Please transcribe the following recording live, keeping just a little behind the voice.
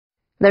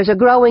There's a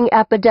growing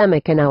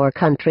epidemic in our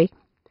country.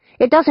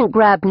 It doesn't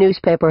grab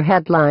newspaper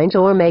headlines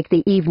or make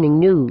the evening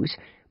news,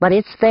 but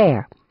it's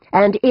there,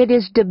 and it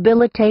is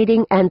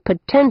debilitating and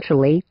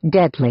potentially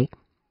deadly.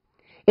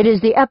 It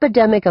is the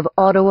epidemic of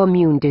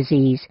autoimmune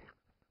disease.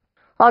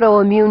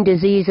 Autoimmune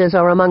diseases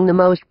are among the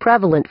most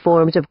prevalent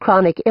forms of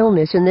chronic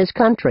illness in this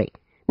country,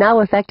 now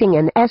affecting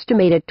an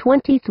estimated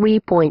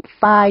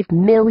 23.5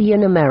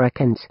 million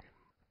Americans.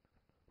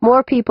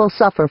 More people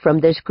suffer from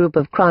this group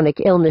of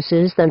chronic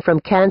illnesses than from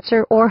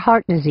cancer or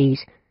heart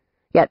disease,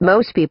 yet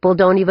most people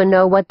don't even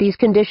know what these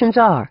conditions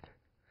are.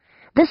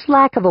 This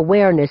lack of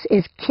awareness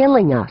is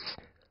killing us,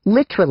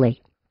 literally.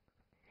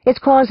 It's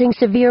causing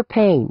severe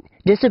pain,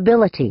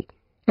 disability,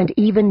 and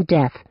even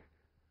death.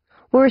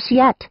 Worse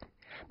yet,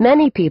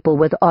 many people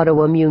with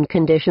autoimmune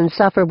conditions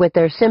suffer with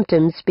their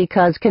symptoms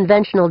because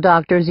conventional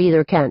doctors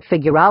either can't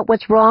figure out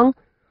what's wrong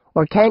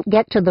or can't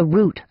get to the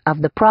root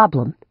of the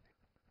problem.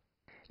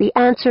 The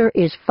answer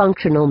is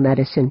functional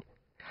medicine,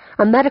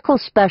 a medical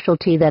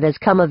specialty that has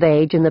come of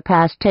age in the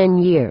past 10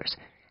 years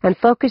and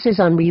focuses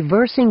on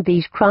reversing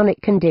these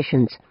chronic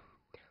conditions.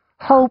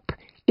 Hope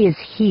is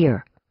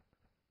here.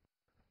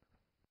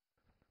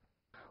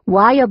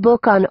 Why a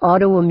book on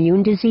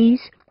autoimmune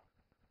disease?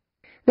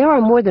 There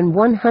are more than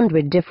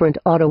 100 different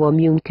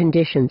autoimmune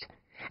conditions,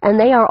 and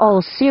they are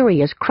all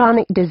serious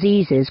chronic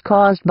diseases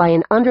caused by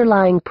an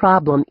underlying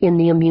problem in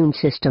the immune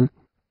system.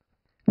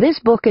 This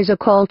book is a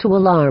call to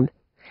alarm.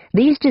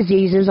 These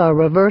diseases are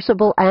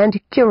reversible and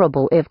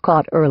curable if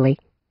caught early,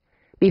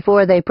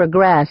 before they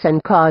progress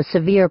and cause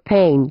severe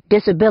pain,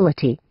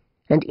 disability,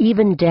 and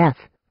even death.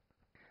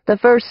 The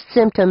first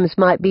symptoms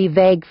might be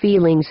vague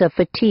feelings of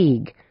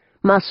fatigue,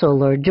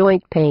 muscle or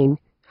joint pain,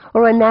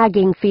 or a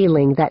nagging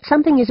feeling that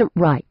something isn't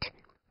right.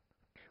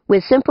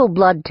 With simple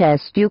blood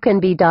tests, you can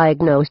be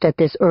diagnosed at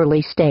this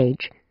early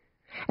stage.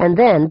 And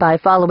then, by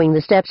following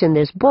the steps in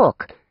this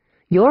book,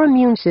 your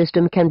immune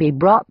system can be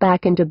brought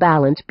back into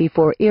balance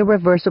before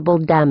irreversible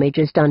damage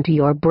is done to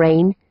your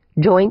brain,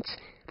 joints,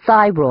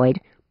 thyroid,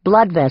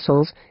 blood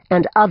vessels,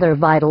 and other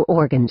vital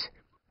organs.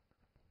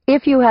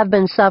 If you have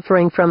been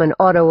suffering from an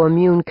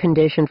autoimmune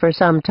condition for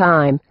some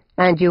time,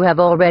 and you have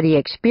already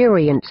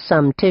experienced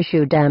some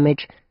tissue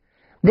damage,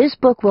 this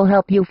book will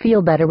help you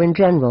feel better in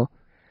general,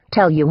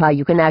 tell you how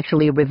you can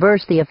actually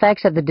reverse the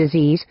effects of the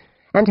disease,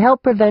 and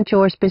help prevent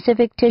your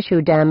specific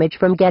tissue damage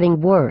from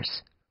getting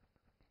worse.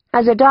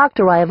 As a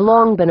doctor, I have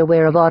long been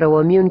aware of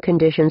autoimmune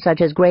conditions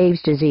such as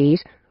Graves'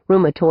 disease,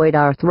 rheumatoid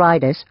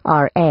arthritis,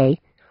 RA,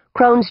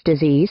 Crohn's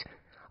disease,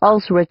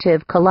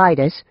 ulcerative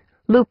colitis,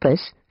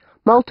 lupus,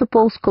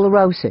 multiple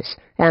sclerosis,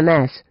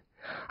 MS,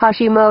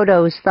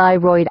 Hashimoto's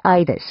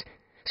thyroiditis,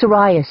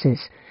 psoriasis,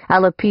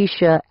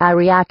 alopecia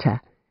areata,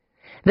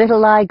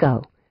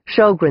 vitiligo,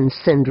 Sjogren's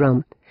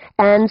syndrome,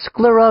 and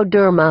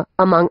scleroderma,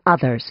 among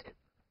others.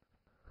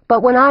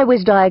 But when I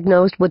was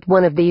diagnosed with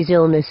one of these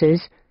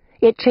illnesses,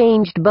 it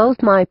changed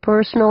both my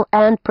personal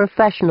and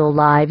professional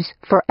lives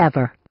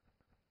forever.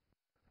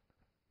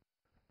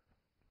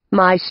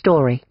 My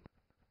story.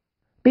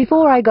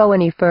 Before I go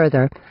any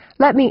further,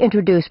 let me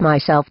introduce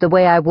myself the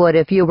way I would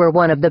if you were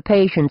one of the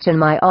patients in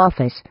my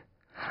office.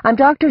 I'm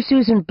Dr.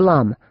 Susan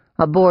Blum,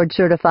 a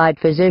board-certified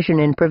physician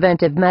in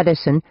preventive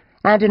medicine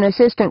and an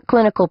assistant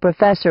clinical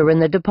professor in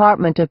the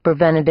Department of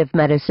Preventive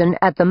Medicine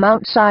at the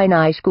Mount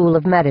Sinai School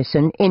of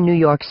Medicine in New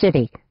York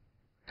City.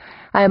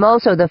 I am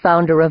also the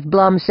founder of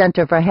Blum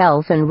Center for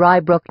Health in Rye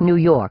Brook, New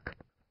York.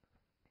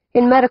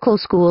 In medical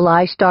school,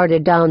 I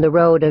started down the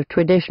road of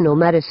traditional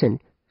medicine.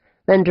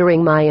 Then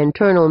during my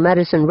internal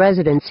medicine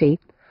residency,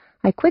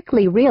 I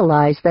quickly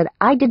realized that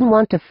I didn't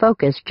want to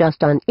focus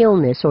just on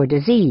illness or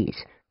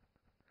disease.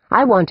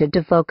 I wanted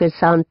to focus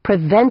on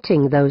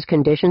preventing those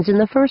conditions in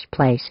the first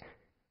place.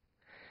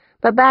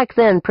 But back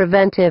then,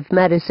 preventive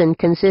medicine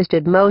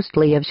consisted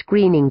mostly of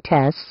screening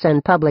tests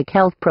and public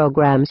health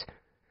programs.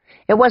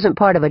 It wasn't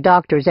part of a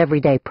doctor's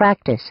everyday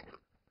practice.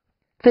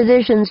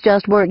 Physicians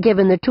just weren't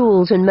given the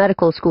tools in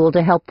medical school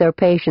to help their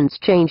patients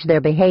change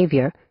their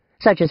behavior,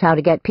 such as how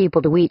to get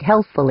people to eat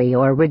healthfully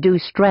or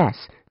reduce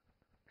stress.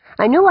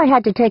 I knew I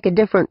had to take a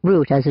different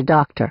route as a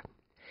doctor.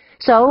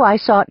 So I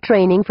sought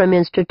training from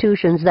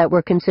institutions that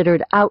were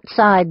considered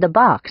outside the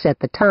box at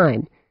the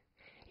time.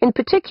 In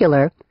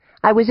particular,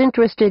 I was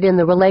interested in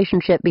the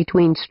relationship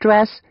between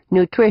stress,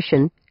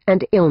 nutrition,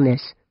 and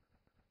illness.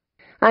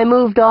 I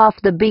moved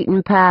off the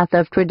beaten path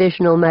of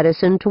traditional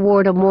medicine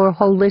toward a more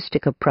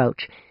holistic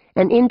approach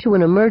and into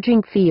an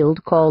emerging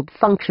field called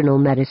functional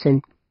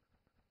medicine.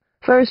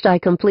 First, I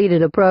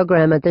completed a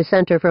program at the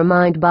Center for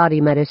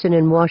Mind-Body Medicine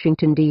in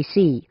Washington,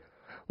 D.C.,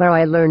 where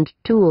I learned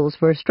tools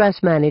for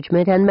stress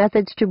management and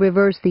methods to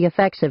reverse the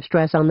effects of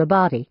stress on the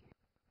body.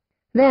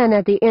 Then,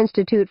 at the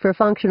Institute for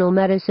Functional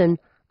Medicine,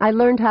 I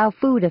learned how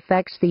food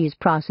affects these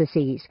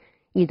processes,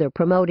 either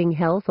promoting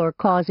health or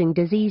causing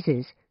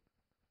diseases.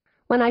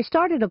 When I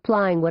started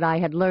applying what I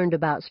had learned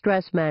about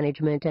stress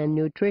management and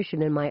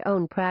nutrition in my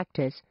own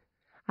practice,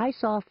 I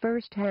saw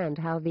firsthand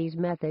how these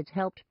methods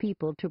helped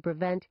people to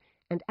prevent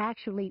and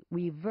actually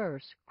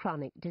reverse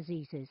chronic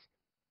diseases.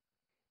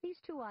 These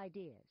two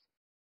ideas,